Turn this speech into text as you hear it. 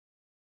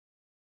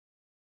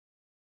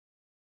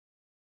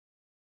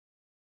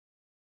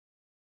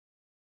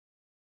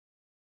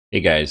Hey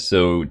guys,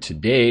 so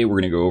today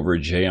we're going to go over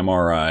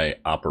JMRI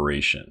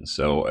Operations.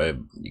 So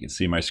you can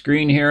see my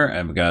screen here.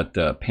 I've got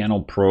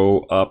Panel Pro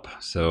up.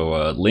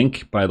 So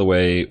link, by the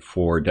way,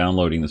 for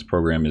downloading this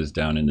program is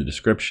down in the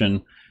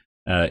description.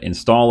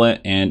 Install it,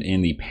 and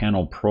in the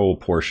Panel Pro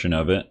portion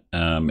of it,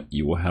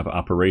 you will have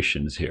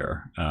operations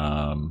here.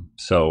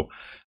 So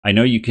I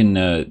know you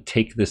can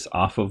take this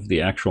off of the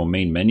actual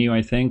main menu,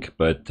 I think,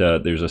 but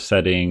there's a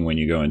setting when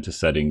you go into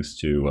settings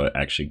to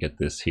actually get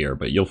this here.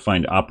 But you'll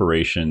find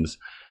operations.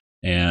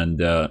 And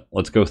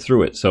let's go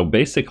through it. So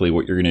basically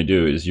what you're going to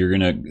do is you're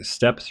going to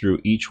step through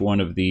each one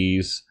of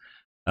these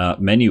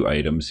menu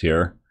items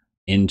here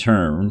in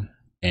turn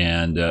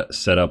and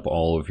set up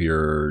all of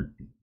your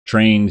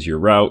trains, your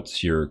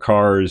routes, your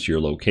cars,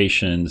 your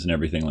locations, and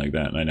everything like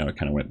that. And I know I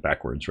kind of went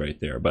backwards right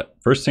there. But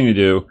first thing to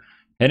do,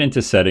 head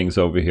into settings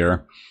over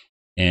here.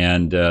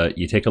 And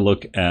you take a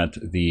look at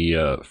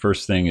the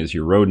first thing is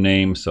your road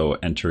name. So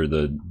enter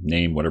the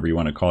name, whatever you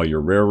want to call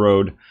your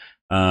railroad.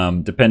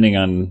 Depending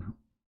on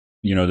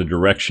the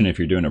direction, if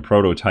you're doing a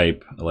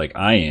prototype like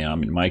I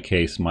am, in my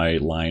case, my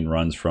line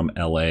runs from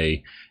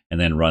LA and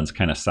then runs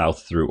kind of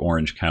south through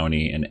Orange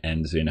County and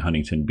ends in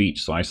Huntington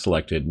Beach. So I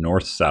selected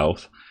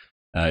north-south.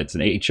 It's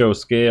an HO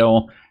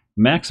scale,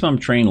 maximum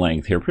train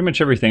length here. Pretty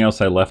much everything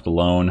else I left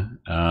alone.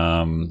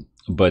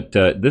 But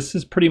this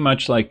is pretty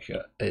much like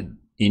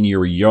in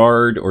your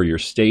yard or your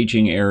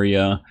staging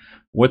area.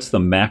 What's the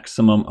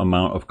maximum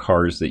amount of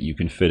cars that you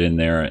can fit in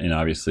there? And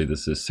obviously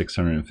this is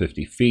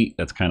 650 feet.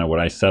 That's kind of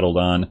what I settled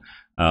on.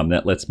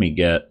 That lets me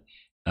get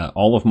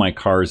all of my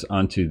cars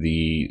onto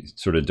the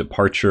sort of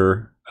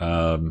departure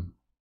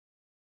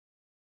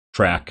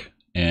track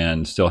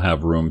and still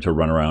have room to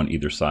run around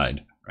either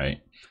side,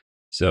 right?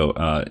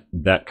 So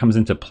that comes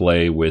into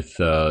play with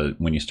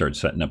when you start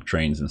setting up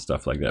trains and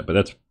stuff like that. But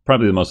that's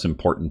probably the most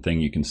important thing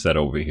you can set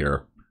over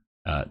here.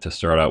 To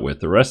start out with.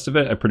 The rest of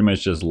it I pretty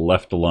much just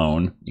left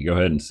alone. You go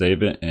ahead and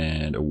save it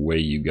and away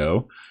you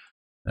go.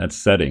 That's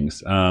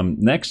settings.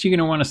 Next you're going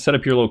to want to set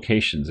up your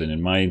locations, and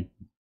in my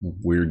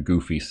weird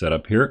goofy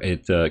setup here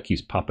it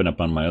keeps popping up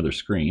on my other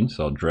screen,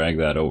 so I'll drag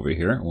that over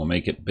here. We'll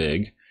make it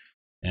big,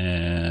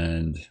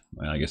 and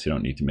well, I guess you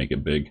don't need to make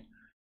it big.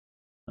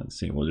 Let's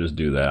see, we'll just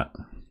do that.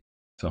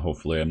 So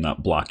hopefully I'm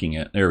not blocking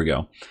it. There we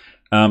go.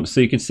 So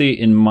you can see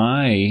in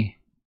my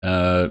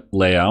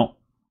layout,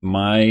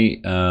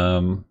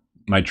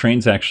 my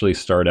trains actually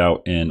start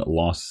out in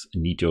Los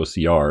Nitos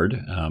Yard,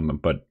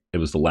 but it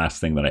was the last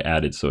thing that I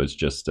added, so it's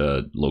just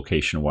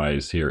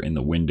location-wise here in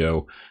the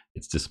window.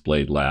 It's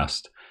displayed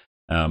last.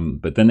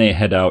 But then they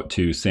head out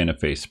to Santa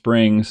Fe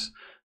Springs,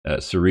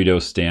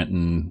 Cerritos,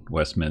 Stanton,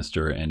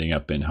 Westminster, ending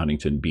up in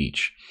Huntington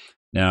Beach.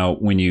 Now,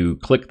 when you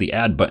click the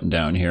Add button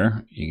down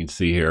here, you can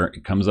see here,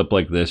 it comes up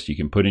like this. You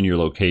can put in your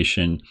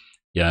location.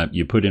 Yeah,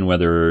 you put in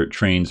whether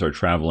trains are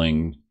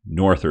traveling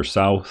north or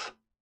south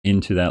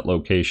into that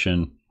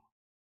location,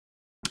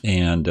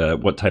 and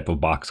what type of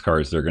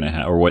boxcars they're going to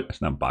have, or what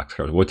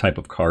type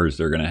of cars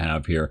they're going to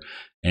have here.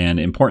 And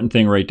important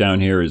thing right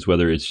down here is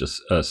whether it's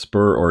just a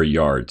spur or a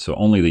yard. So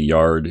only the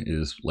yard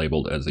is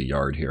labeled as a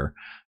yard here.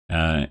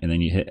 And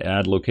then you hit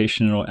add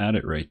location, and it'll add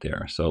it right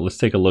there. So let's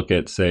take a look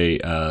at, say,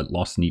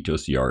 Los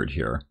Nitos Yard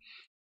here.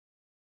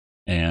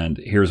 And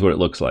here's what it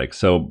looks like.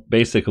 So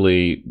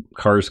basically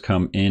cars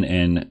come in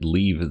and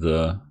leave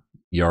the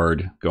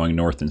yard going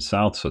north and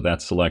south, so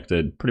that's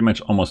selected. Pretty much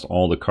almost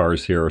all the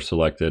cars here are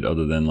selected,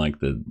 other than like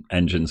the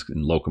engines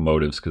and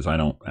locomotives, because I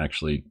don't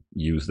actually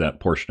use that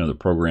portion of the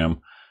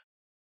program.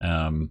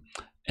 And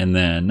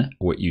then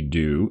what you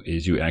do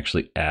is you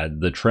actually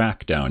add the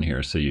track down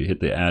here. So you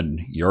hit the add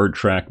yard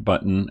track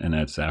button, and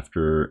that's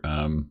after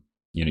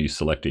you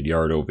selected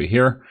yard over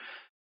here.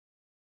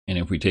 And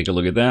if we take a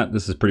look at that,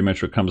 this is pretty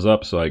much what comes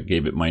up. So I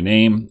gave it my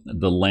name.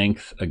 The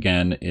length,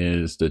 again,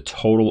 is the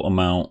total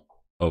amount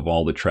of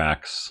all the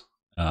tracks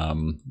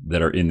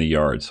that are in the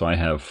yard. So I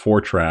have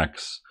 4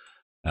 tracks.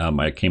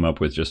 I came up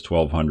with just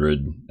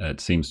 1,200. It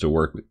seems to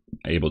work,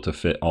 able to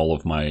fit all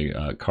of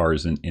my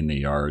cars in the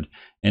yard.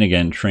 And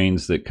again,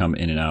 trains that come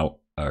in and out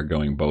are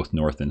going both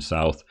north and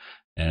south,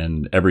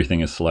 and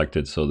everything is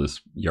selected so this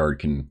yard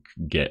can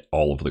get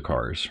all of the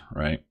cars,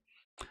 right?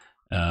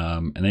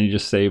 And then you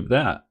just save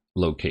that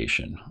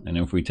location. And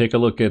if we take a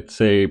look at,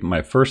 say,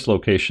 my first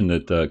location,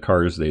 that the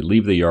cars, they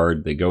leave the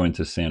yard, they go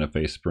into Santa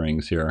Fe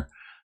Springs here.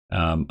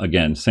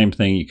 Again, same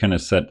thing. You kind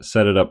of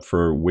set it up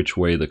for which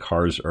way the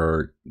cars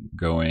are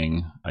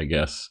going, I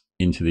guess,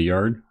 into the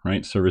yard,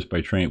 right? Service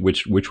by train,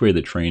 which way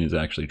the train is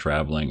actually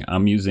traveling.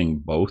 I'm using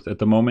both at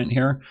the moment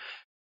here.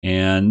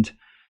 And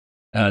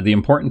the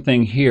important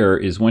thing here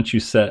is once you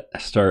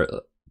start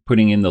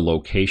putting in the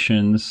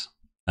locations,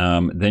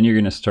 then you're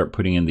going to start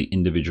putting in the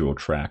individual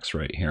tracks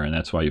right here. And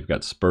that's why you've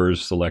got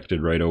spurs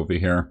selected right over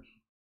here.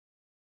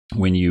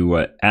 When you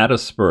add a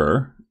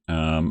spur,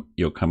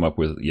 you'll come up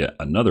with yet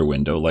another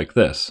window like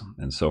this.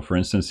 And so, for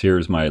instance,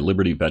 here's my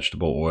Liberty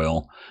vegetable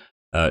oil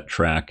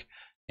track,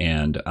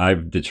 and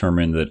I've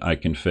determined that I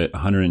can fit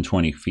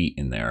 120 feet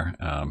in there.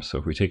 So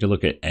if we take a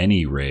look at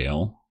any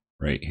rail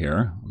right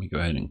here, let me go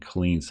ahead and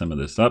clean some of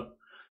this up.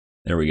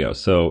 There we go.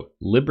 So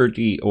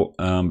Liberty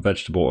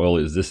vegetable oil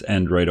is this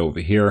end right over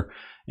here.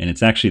 And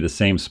it's actually the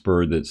same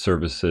spur that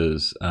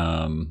services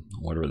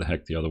whatever the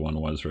heck the other one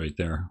was right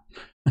there.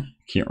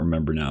 Can't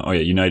remember now. Oh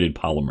yeah, United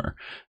Polymer.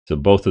 So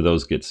both of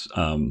those gets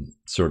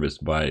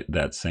serviced by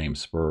that same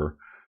spur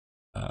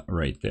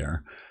right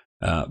there.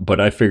 But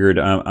I figured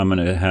I'm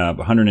going to have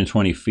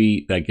 120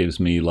 feet. That gives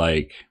me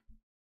like,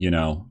 you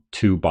know,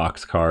 2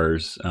 box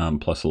cars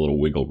plus a little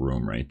wiggle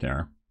room right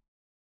there.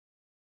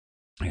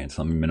 And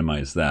so let me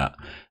minimize that.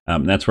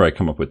 That's where I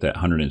come up with that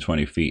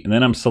 120 feet. And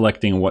then I'm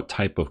selecting what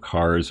type of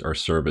cars are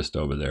serviced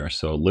over there.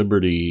 So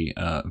Liberty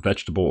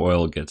vegetable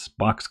oil gets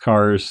box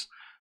cars,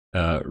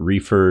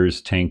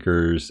 reefers,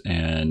 tankers,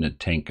 and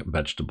tank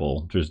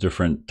vegetable. There's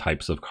different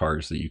types of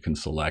cars that you can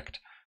select.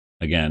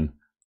 Again,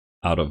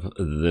 out of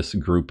this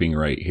grouping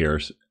right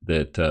here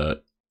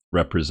that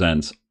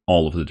represents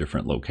all of the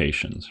different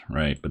locations,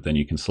 right? But then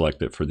you can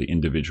select it for the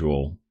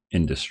individual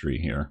industry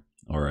here,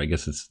 or I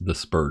guess it's the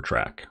spur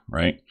track,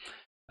 right?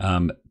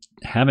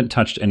 Haven't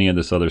touched any of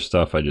this other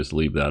stuff. I just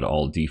leave that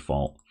all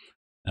default.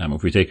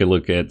 If we take a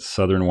look at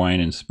Southern Wine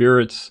and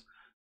Spirits,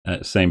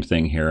 same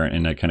thing here,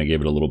 and I kind of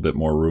gave it a little bit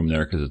more room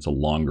there because it's a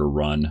longer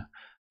run.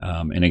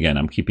 And again,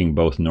 I'm keeping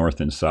both north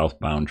and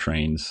southbound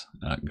trains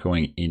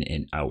going in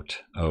and out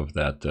of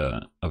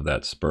that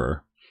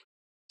spur.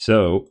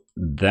 So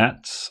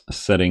that's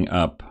setting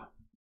up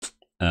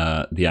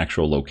the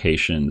actual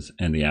locations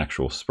and the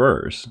actual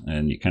spurs.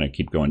 And you kind of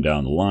keep going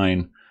down the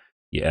line.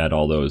 You add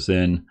all those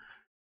in.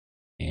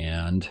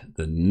 And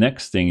the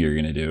next thing you're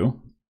going to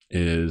do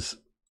is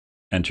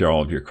enter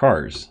all of your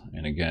cars.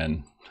 And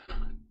again,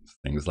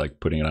 things like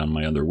putting it on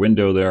my other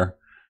window there.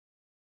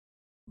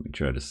 Let me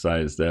try to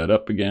size that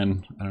up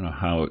again. I don't know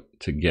how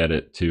to get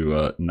it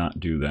to not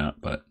do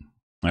that, but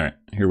all right,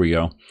 here we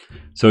go.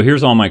 So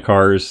here's all my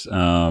cars,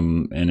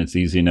 and it's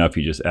easy enough.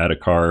 You just add a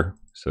car.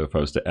 So if I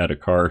was to add a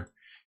car,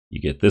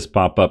 you get this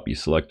pop up. You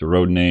select the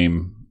road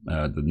name,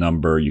 the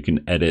number. You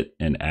can edit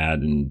and add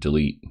and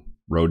delete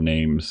road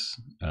names.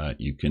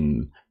 You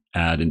can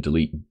add and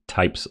delete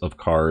types of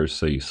cars.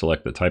 So you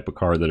select the type of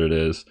car that it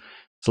is.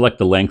 Select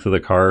the length of the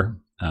car.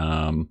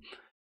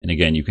 And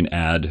again, you can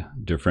add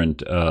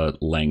different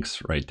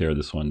lengths right there.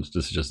 This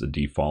is just a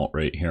default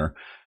right here.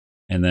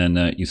 And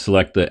then you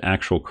select the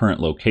actual current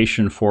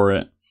location for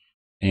it.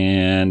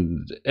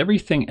 And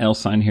everything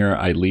else on here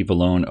I leave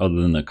alone other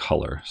than the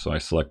color. So I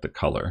select the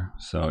color.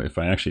 So if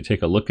I actually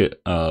take a look at,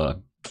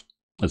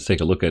 let's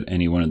take a look at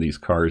any one of these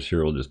cars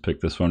here. We'll just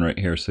pick this one right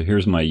here. So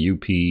here's my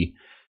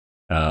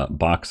UP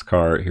box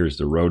car. Here's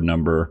the road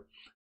number.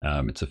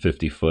 It's a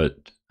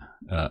 50-foot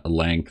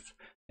length.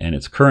 And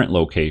its current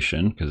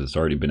location, because it's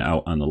already been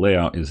out on the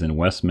layout, is in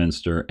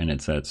Westminster, and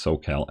it's at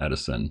SoCal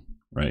Edison,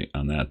 right,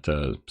 on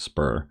that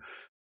spur.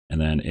 And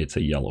then it's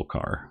a yellow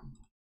car.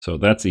 So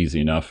that's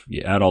easy enough.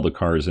 You add all the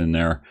cars in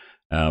there.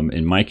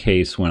 In my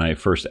case, when I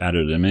first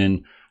added them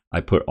in, I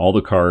put all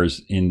the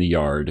cars in the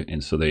yard,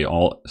 and so they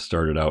all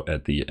started out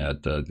at the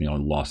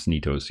Los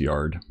Nitos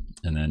yard,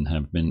 and then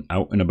have been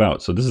out and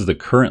about. So this is the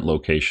current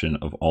location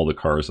of all the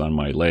cars on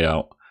my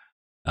layout.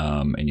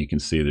 And you can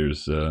see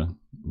there's a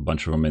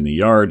bunch of them in the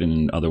yard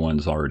and other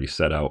ones already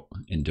set out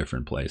in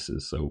different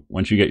places. So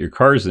once you get your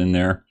cars in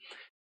there,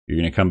 you're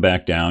going to come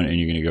back down and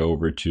you're going to go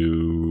over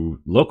to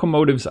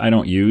locomotives. I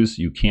don't use.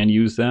 You can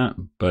use that,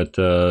 but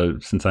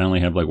since I only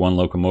have like one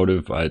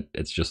locomotive,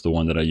 it's just the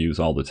one that I use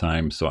all the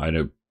time. So I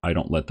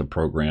don't let the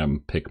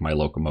program pick my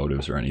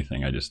locomotives or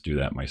anything. I just do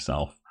that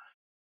myself.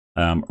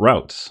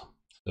 Routes.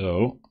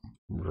 So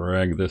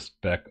drag this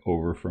back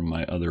over from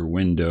my other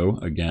window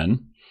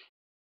again.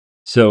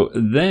 So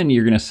then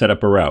you're going to set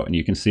up a route, and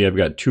you can see I've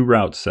got 2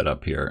 routes set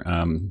up here.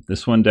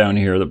 This one down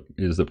here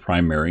is the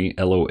primary,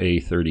 LOA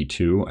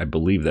 32. I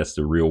believe that's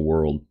the real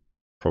world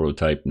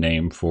prototype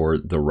name for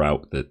the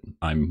route that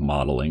I'm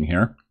modeling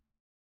here.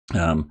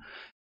 And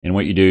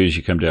what you do is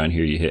you come down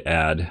here, you hit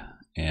add,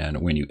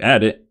 and when you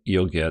add it,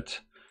 you'll get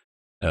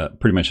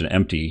pretty much an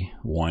empty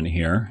one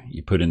here.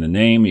 You put in the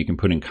name, you can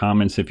put in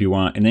comments if you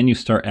want, and then you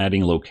start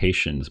adding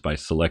locations by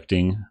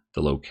selecting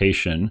the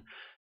location,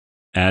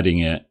 adding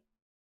it,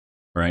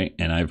 right?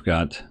 And I've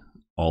got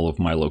all of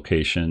my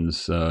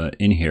locations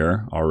in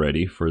here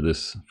already for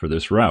this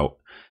route.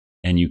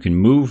 And you can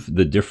move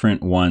the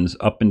different ones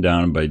up and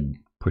down by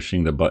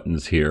pushing the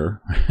buttons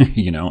here,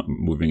 you know,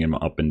 moving them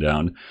up and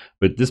down.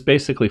 But this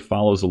basically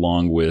follows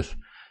along with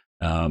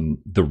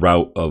the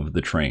route of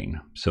the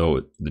train.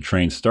 So the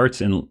train starts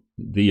in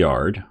the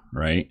yard,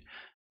 right?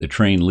 The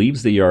train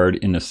leaves the yard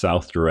in the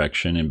south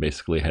direction and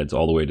basically heads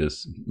all the way to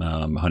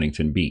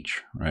Huntington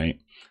Beach, right?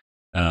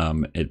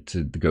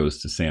 It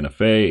goes to Santa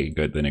Fe,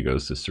 then it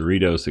goes to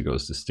Cerritos, it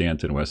goes to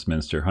Stanton,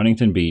 Westminster.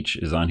 Huntington Beach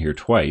is on here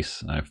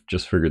twice. I've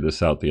just figured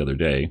this out the other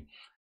day.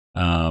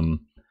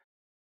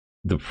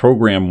 The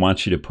program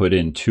wants you to put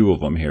in 2 of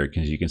them here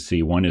because you can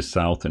see one is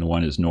south and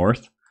one is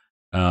north.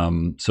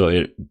 So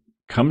it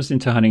comes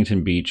into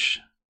Huntington Beach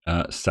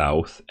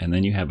south, and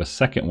then you have a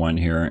second one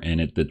here,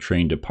 and the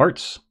train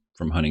departs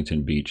from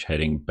Huntington Beach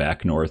heading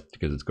back north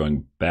because it's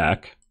going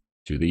back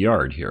to the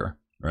yard here,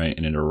 right?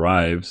 And it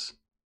arrives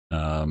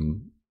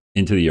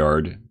into the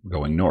yard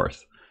going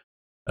north.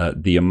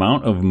 The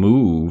amount of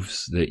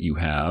moves that you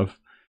have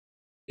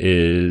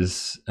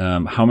is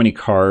how many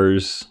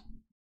cars,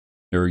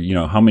 or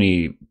how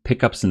many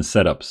pickups and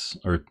setups,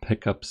 or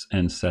pickups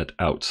and set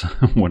outs,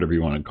 whatever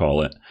you want to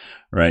call it,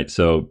 right?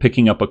 So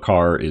picking up a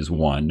car is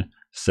 1,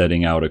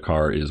 setting out a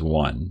car is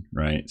 1,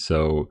 right?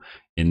 So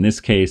in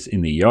this case,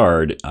 in the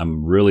yard,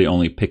 I'm really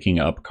only picking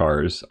up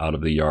cars out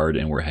of the yard,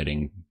 and we're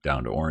heading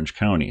down to Orange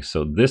County.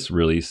 So this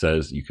really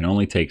says you can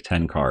only take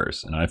 10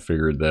 cars, and I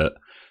figured that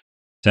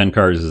 10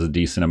 cars is a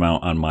decent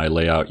amount on my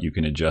layout. You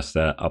can adjust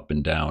that up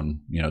and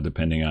down,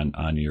 depending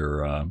on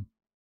your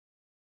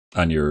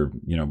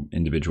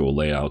individual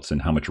layouts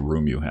and how much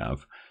room you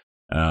have.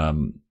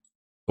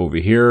 Over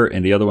here,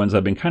 and the other ones,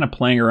 I've been kind of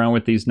playing around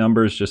with these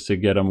numbers just to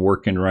get them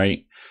working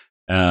right.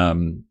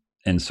 And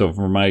so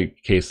for my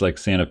case, like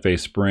Santa Fe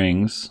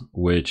Springs,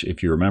 which,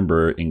 if you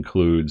remember,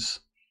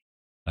 includes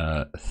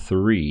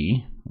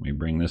 3. Let me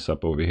bring this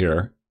up over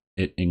here.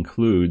 It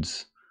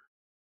includes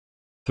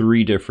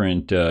 3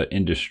 different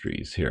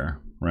industries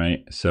here,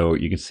 right? So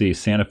you can see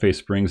Santa Fe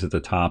Springs at the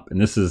top, and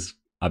this is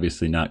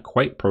obviously not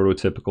quite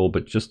prototypical,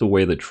 but just the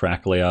way the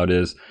track layout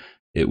is,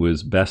 it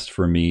was best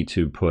for me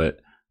to put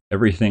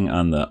everything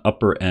on the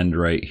upper end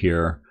right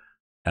here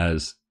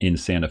as in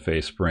Santa Fe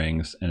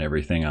Springs, and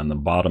everything on the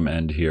bottom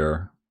end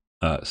here,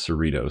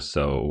 Cerritos.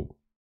 So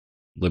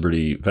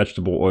Liberty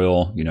Vegetable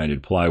Oil,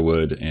 United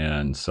Plywood,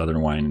 and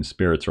Southern Wine and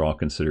Spirits are all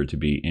considered to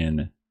be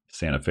in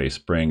Santa Fe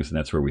Springs, and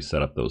that's where we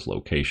set up those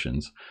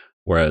locations.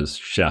 Whereas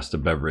Shasta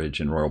Beverage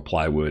and Royal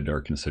Plywood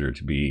are considered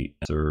to be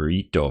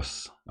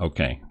Cerritos.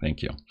 Okay,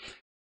 thank you.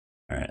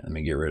 All right, let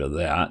me get rid of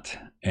that.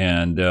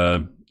 And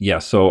yeah,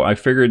 so I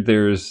figured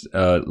there's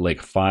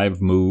like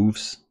 5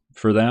 moves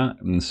for that.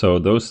 And so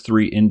those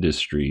 3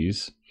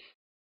 industries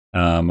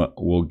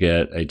will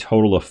get a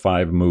total of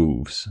 5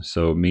 moves.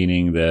 So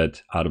meaning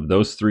that out of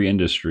those 3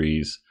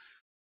 industries,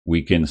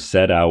 we can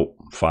set out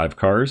 5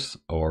 cars,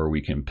 or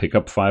we can pick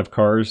up 5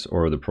 cars,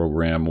 or the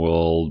program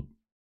will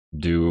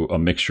do a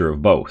mixture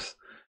of both.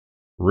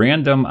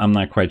 Random, I'm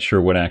not quite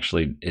sure what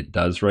actually it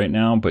does right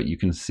now, but you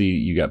can see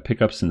you got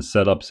pickups and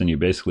setups, and you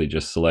basically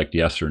just select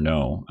yes or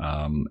no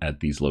at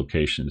these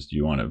locations. Do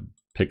you want to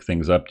pick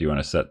things up? Do you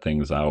want to set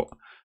things out?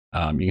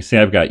 You can see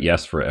I've got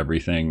yes for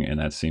everything, and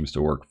that seems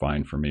to work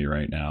fine for me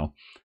right now.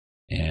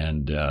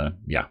 And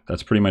yeah,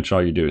 that's pretty much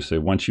all you do.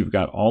 So once you've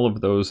got all of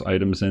those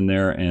items in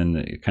there,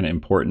 and kind of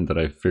important that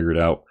I figured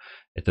out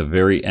at the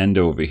very end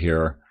over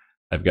here,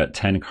 I've got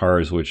 10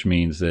 cars, which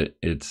means that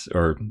it's,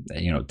 or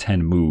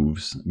 10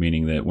 moves,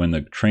 meaning that when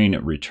the train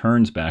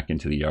returns back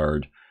into the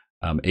yard,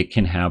 it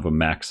can have a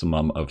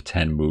maximum of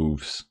 10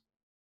 moves,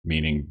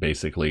 meaning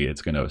basically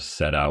it's going to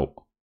set out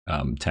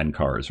 10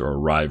 cars, or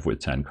arrive with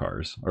 10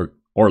 cars,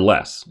 or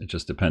less. It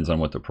just depends on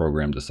what the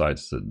program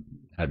decides to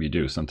have you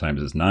do.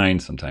 Sometimes it's 9,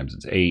 sometimes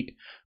it's 8,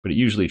 but it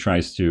usually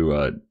tries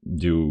to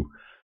do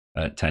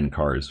 10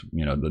 cars,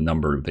 the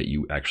number that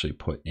you actually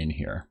put in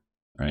here,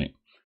 right?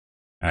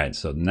 All right,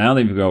 so now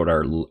that you've got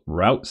our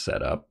route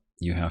set up,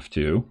 you have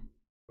to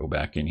go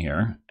back in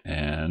here,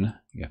 and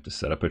you have to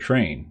set up a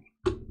train.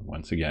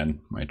 Once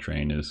again, my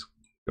train is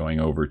going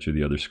over to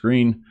the other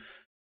screen.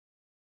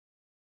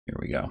 Here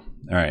we go.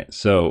 All right,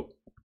 so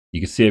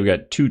you can see I've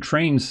got 2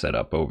 trains set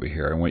up over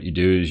here, and what you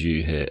do is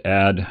you hit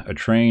add a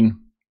train,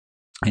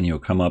 and you'll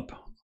come up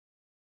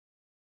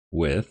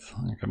with,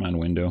 come on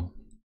window,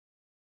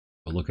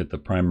 we'll look at the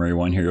primary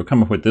one here. You'll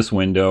come up with this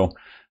window.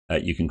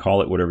 You can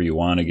call it whatever you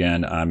want.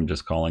 Again, I'm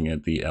just calling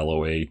it the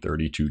LOA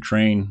 32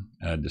 train.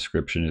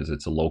 Description is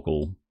it's a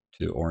local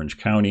to Orange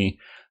County.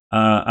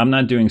 I'm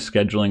not doing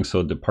scheduling,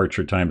 so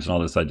departure times and all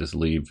this, I just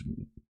leave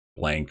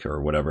blank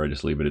or whatever. I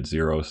just leave it at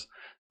zeros.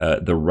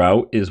 The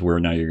route is where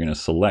now you're going to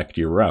select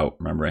your route.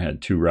 Remember, I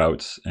had 2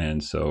 routes,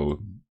 and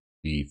so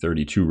the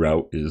 32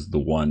 route is the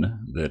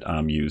one that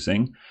I'm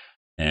using.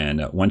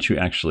 And once you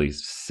actually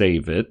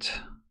save it,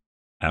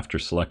 after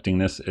selecting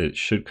this, it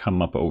should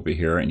come up over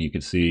here, and you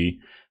can see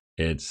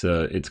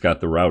it's got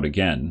the route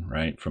again,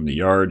 right? From the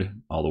yard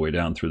all the way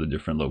down through the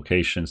different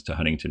locations to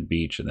Huntington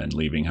Beach, and then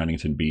leaving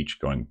Huntington Beach,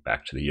 going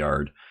back to the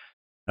yard.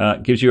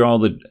 Gives you all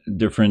the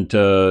different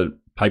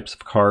types of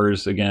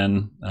cars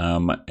again,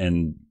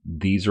 and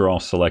these are all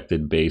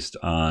selected based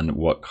on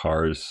what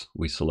cars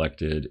we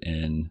selected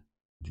in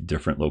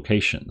different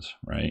locations,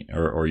 right?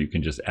 Or you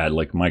can just add,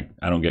 like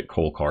I don't get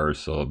coal cars,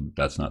 so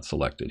that's not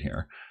selected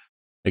here.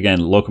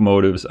 Again,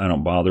 locomotives, I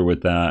don't bother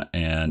with that,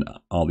 and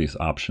all these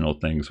optional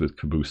things with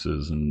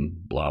cabooses and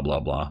blah, blah,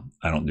 blah.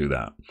 I don't do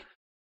that.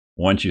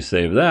 Once you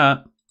save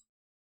that,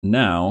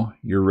 now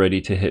you're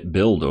ready to hit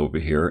build over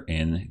here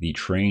in the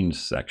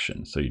trains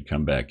section. So you'd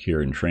come back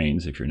here in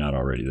trains if you're not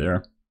already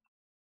there.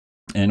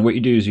 And what you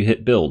do is you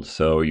hit build.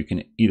 So you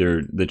can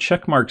either, the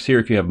check marks here,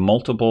 if you have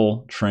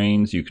multiple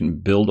trains, you can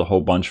build a whole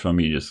bunch of them.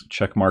 You just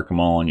check mark them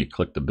all and you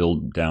click the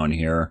build down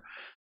here.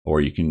 Or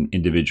you can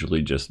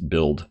individually just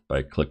build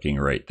by clicking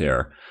right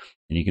there.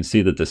 And you can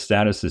see that the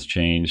status has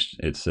changed.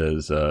 It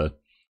says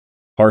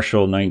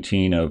partial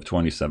 19 of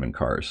 27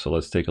 cars. So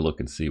let's take a look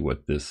and see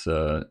what this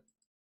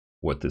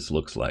what this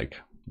looks like,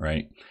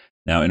 right?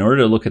 Now, in order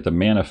to look at the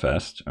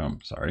manifest,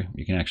 sorry,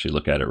 you can actually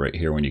look at it right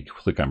here when you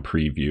click on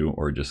preview,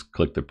 or just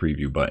click the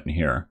preview button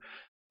here.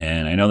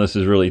 And I know this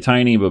is really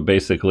tiny, but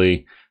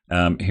basically,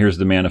 here's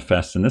the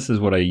manifest, and this is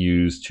what I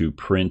use to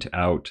print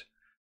out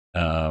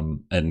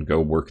and go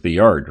work the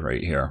yard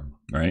right here,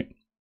 right?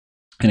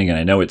 And again,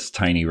 I know it's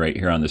tiny right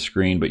here on the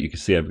screen, but you can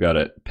see I've got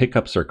it.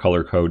 Pickups are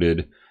color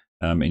coded,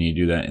 and you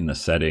do that in the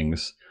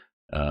settings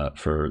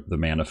for the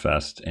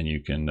manifest, and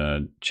you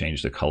can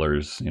change the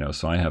colors.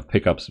 So I have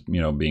pickups,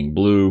 being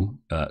blue,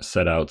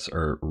 setouts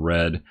are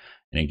red,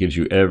 and it gives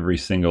you every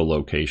single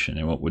location.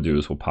 And what we'll do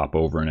is we'll pop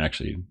over and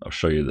actually I'll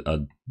show you a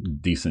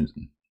decent,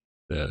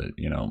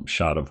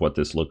 shot of what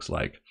this looks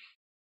like.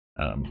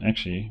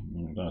 Actually,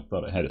 I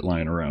thought I had it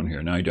lying around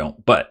here. No, I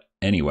don't. But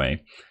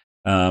anyway,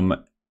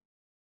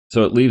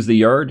 so it leaves the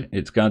yard.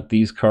 It's got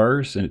these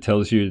cars, and it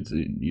tells you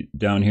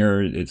down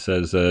here, it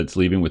says it's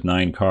leaving with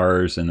 9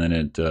 cars, and then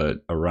it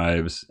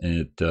arrives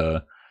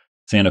at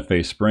Santa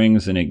Fe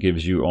Springs, and it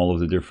gives you all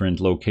of the different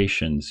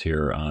locations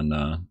here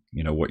on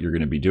what you're going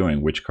to be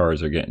doing, which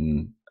cars are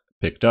getting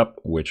picked up,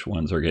 which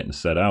ones are getting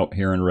set out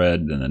here in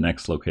red, then the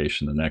next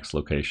location, the next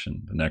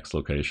location, the next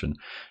location.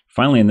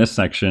 Finally, in this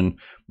section,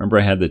 remember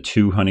I had the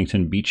 2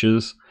 Huntington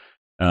beaches.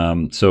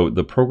 So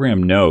the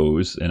program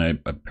knows, and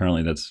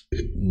apparently that's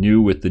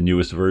new with the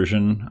newest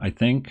version, I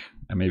think.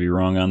 I may be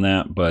wrong on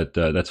that, but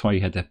that's why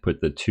you had to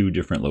put the 2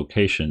 different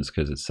locations,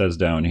 because it says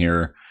down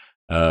here,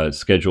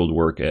 scheduled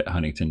work at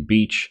Huntington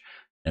Beach,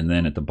 and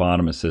then at the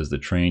bottom it says the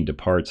train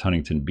departs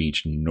Huntington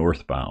Beach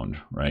northbound,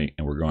 right?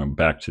 And we're going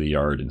back to the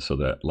yard, and so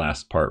that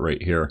last part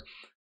right here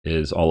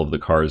is all of the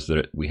cars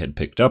that we had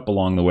picked up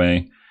along the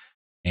way,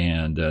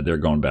 and they're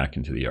going back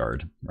into the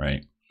yard,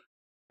 right?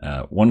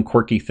 One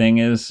quirky thing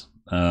is,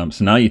 so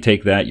now you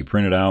take that, you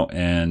print it out,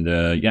 and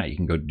yeah, you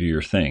can go do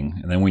your thing.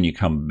 And then when you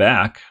come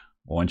back,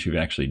 once you've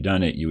actually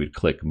done it, you would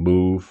click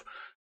move,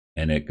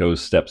 and it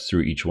goes steps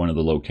through each one of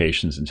the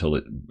locations until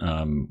it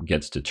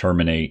gets to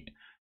terminate,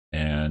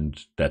 and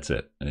that's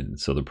it. And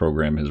so the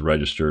program has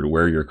registered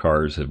where your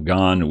cars have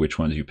gone, which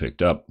ones you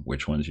picked up,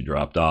 which ones you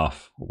dropped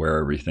off, where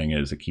everything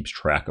is. It keeps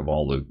track of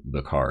all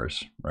the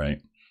cars,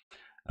 right?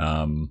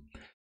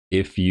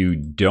 If you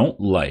don't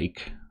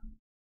like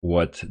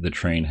what the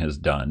train has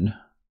done,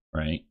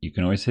 right, you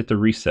can always hit the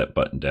reset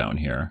button down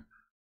here,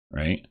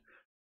 right?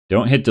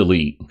 Don't hit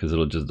delete, because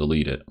it'll just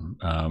delete it.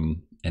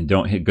 And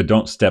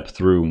don't step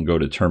through and go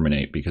to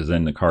terminate, because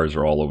then the cars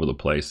are all over the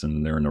place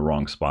and they're in the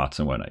wrong spots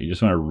and whatnot. You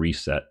just want to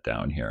reset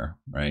down here,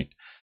 right?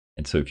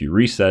 And so if you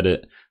reset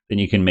it, then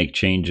you can make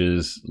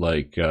changes,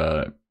 like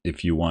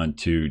if you want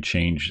to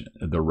change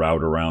the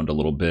route around a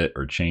little bit,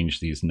 or change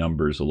these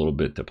numbers a little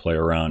bit to play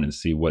around and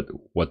see what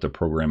the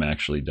program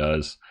actually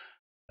does.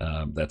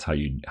 That's how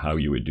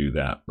you would do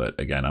that. But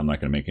again, I'm not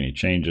going to make any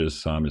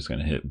changes, so I'm just going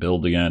to hit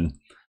build again,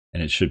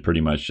 and it should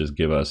pretty much just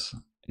give us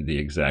the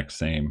exact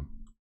same.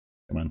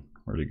 Come on,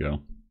 where'd it go?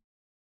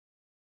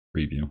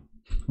 Preview.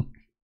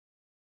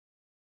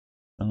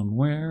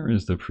 Where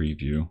is the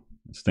preview?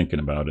 It's thinking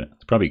about it.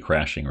 It's probably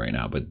crashing right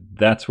now, but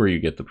that's where you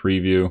get the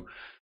preview,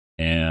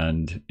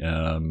 and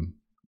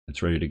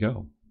it's ready to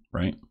go,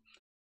 right?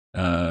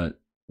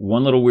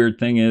 One little weird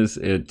thing is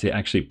to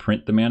actually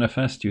print the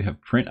manifest, you have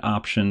print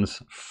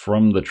options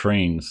from the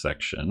train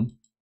section.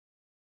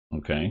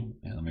 Okay,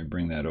 and let me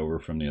bring that over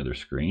from the other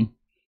screen.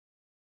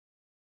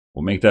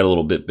 We'll make that a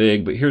little bit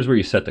big, but here's where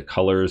you set the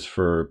colors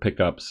for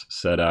pickups,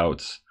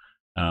 setouts,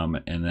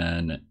 and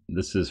then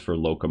this is for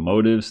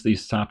locomotives,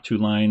 these top 2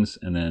 lines,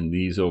 and then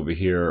these over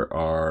here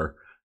are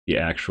the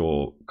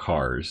actual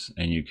cars.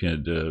 And you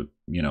could,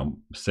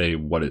 say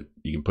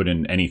you can put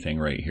in anything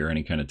right here,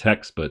 any kind of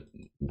text, but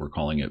we're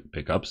calling it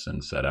pickups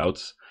and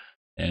setouts.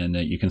 And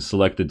you can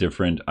select the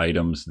different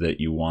items that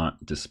you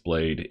want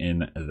displayed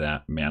in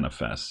that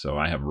manifest. So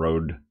I have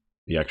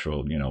the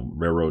actual,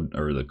 railroad,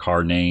 or the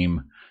car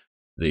name,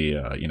 the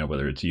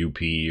whether it's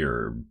UP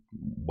or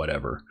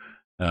whatever,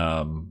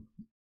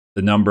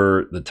 the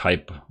number, the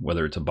type,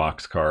 whether it's a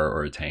boxcar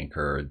or a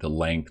tanker, the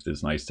length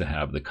is nice to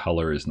have, the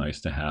color is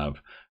nice to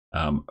have.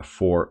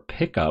 For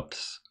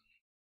pickups,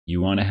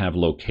 you want to have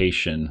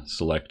location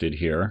selected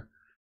here,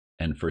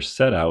 and for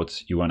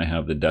setouts, you want to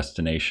have the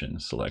destination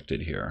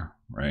selected here,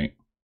 right?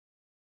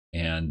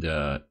 And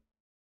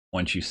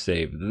once you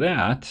save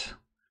that,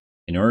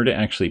 in order to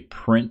actually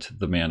print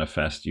the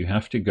manifest, you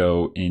have to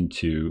go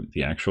into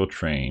the actual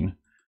train,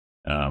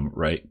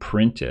 right?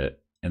 Print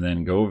it, and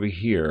then go over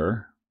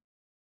here,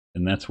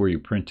 and that's where you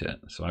print it.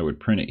 So I would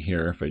print it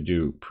here. If I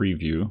do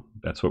preview,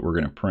 that's what we're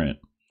going to print.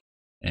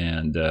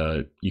 And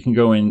you can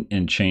go in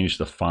and change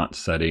the font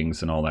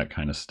settings and all that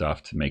kind of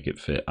stuff to make it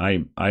fit.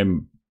 I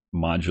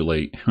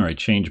modulate, or I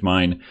change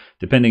mine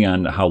depending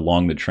on how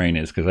long the train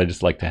is, because I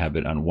just like to have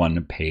it on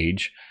one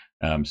page.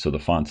 So the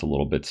font's a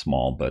little bit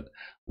small, but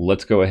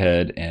let's go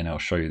ahead and I'll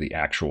show you the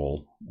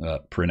actual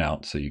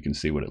printout so you can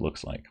see what it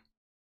looks like.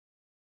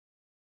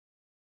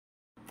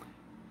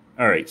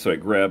 All right, so I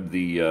grabbed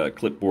the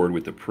clipboard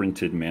with the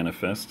printed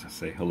manifest.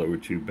 Say hello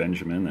to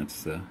Benjamin.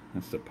 That's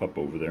the pup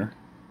over there.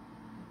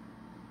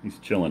 He's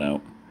chilling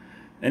out.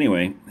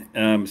 Anyway,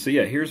 so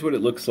yeah, here's what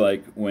it looks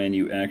like when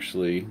you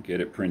actually get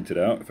it printed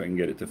out, if I can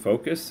get it to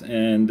focus.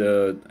 And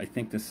I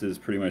think this is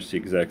pretty much the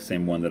exact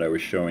same one that I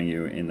was showing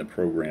you in the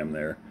program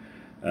there.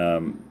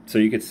 So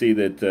you can see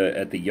that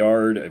at the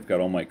yard, I've got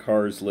all my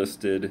cars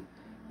listed.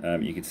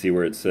 You can see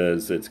where it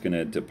says it's going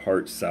to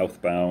depart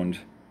southbound,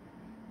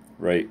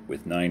 right,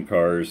 with 9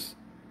 cars.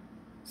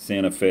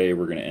 Santa Fe,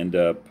 we're going to end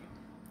up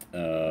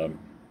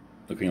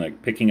looking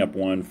like picking up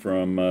one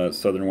from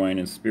Southern Wine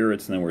and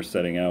Spirits, and then we're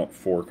setting out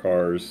 4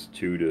 cars,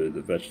 2 to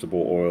the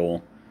vegetable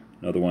oil,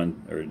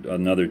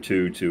 another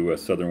 2 to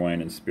Southern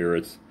Wine and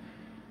Spirits.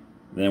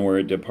 Then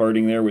we're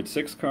departing there with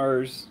 6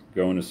 cars,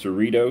 going to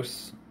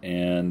Cerritos,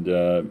 and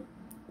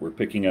we're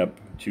picking up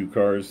 2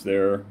 cars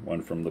there,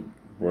 one from the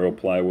Royal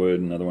Plywood,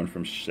 another one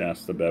from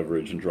Shasta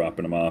Beverage, and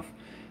dropping them off,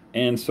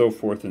 and so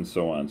forth and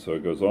so on. So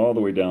it goes all the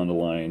way down the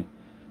line.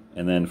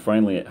 And then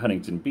finally at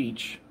Huntington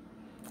Beach,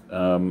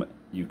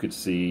 you could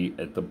see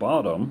at the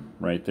bottom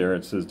right there,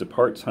 it says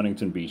departs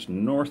Huntington Beach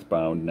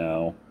northbound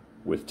now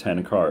with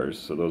 10 cars.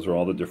 So those are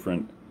all the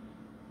different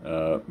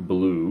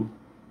blue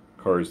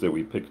cars that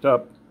we picked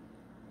up.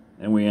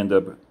 And we end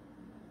up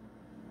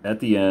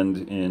at the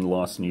end in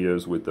Los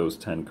Nidos with those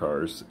 10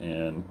 cars,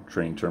 and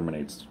train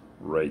terminates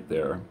right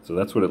there. So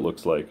that's what it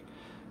looks like.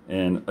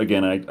 And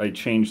again, I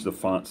changed the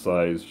font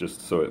size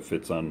just so it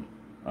fits on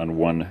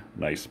one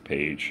nice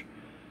page,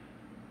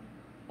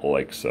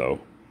 like so.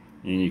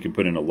 And you can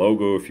put in a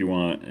logo if you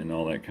want and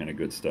all that kind of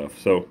good stuff.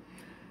 So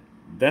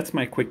that's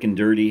my quick and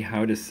dirty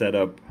how to set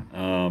up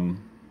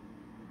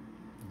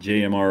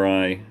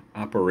JMRI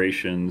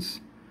Operations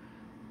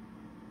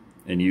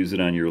and use it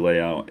on your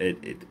layout.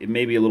 It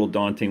may be a little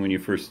daunting when you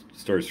first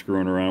start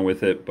screwing around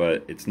with it,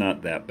 but it's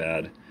not that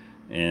bad.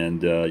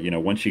 And you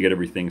know, once you get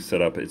everything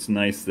set up, it's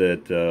nice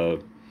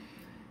that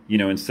you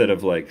know, instead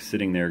of like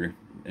sitting there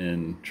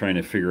and trying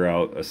to figure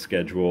out a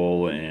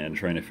schedule and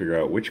trying to figure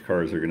out which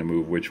cars are going to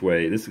move which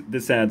way,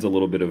 this adds a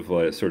little bit of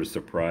a sort of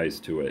surprise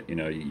to it. You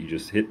know, you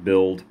just hit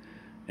build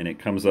and it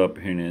comes up,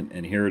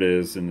 and here it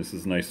is, and this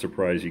is a nice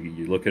surprise.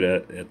 You look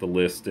at the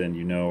list and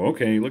you know,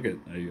 okay, look at,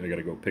 I got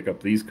to go pick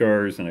up these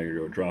cars and I got to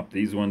go drop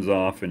these ones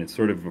off, and it's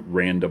sort of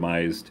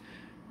randomized.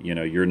 You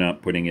know, you're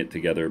not putting it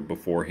together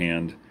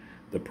beforehand.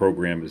 The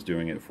program is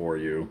doing it for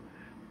you.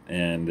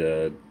 And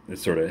it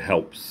sort of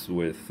helps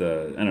with,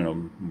 I don't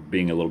know,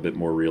 being a little bit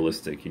more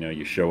realistic. You know,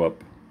 you show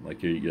up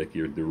like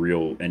you're the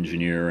real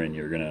engineer, and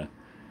you're gonna,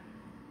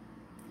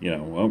 you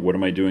know, well, what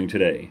am I doing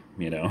today?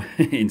 You know,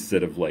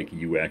 instead of like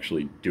you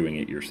actually doing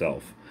it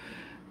yourself.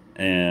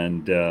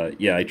 And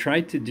yeah, I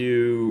tried to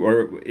do,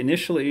 or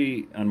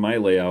initially on my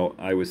layout,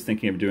 I was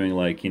thinking of doing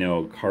like, you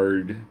know,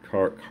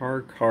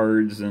 car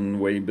cards and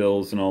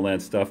waybills and all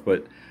that stuff.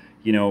 But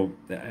you know,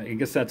 I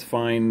guess that's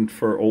fine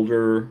for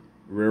older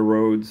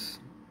railroads,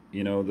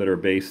 you know, that are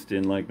based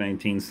in like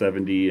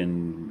 1970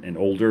 and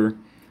older,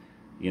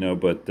 you know,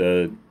 but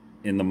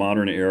in the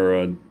modern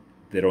era,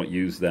 they don't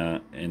use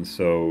that, and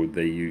so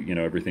you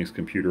know, everything's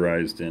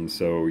computerized, and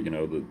so, you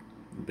know,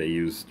 they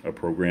use a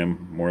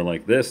program more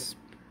like this,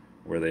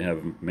 where they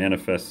have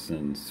manifests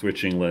and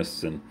switching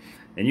lists, and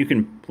you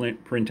can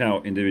print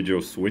out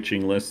individual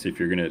switching lists if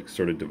you're going to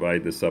sort of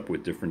divide this up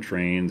with different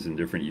trains and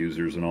different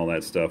users and all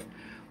that stuff.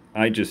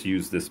 I just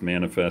use this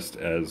manifest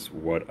as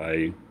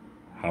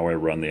how I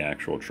run the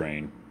actual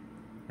train,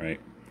 right?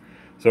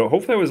 So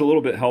hope that was a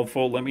little bit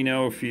helpful. Let me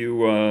know if you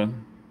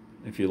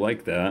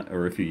like that,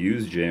 or if you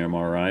use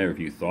JMRI, or if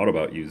you thought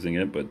about using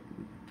it but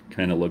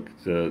kind of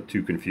looked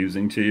too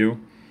confusing to you.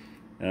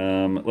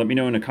 Let me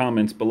know in the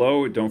comments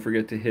below. Don't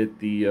forget to hit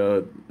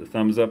the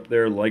thumbs up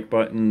there, like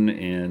button,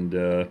 and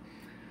the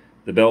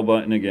bell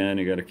button. Again,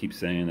 you got to keep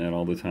saying that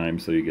all the time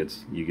so you get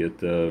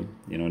you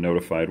know,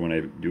 notified when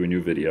I do a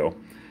new video.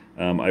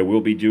 I will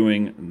be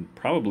doing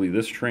probably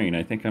this train.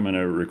 I think I'm going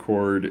to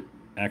record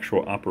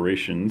actual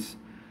operations,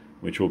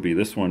 which will be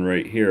this one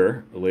right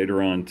here,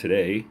 later on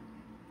today.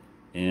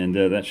 And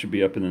that should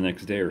be up in the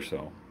next day or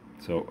so.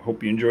 So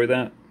hope you enjoy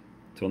that.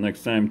 Till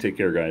next time, take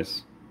care,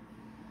 guys.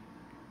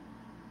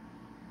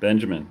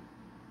 Benjamin,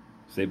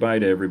 say bye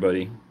to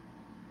everybody.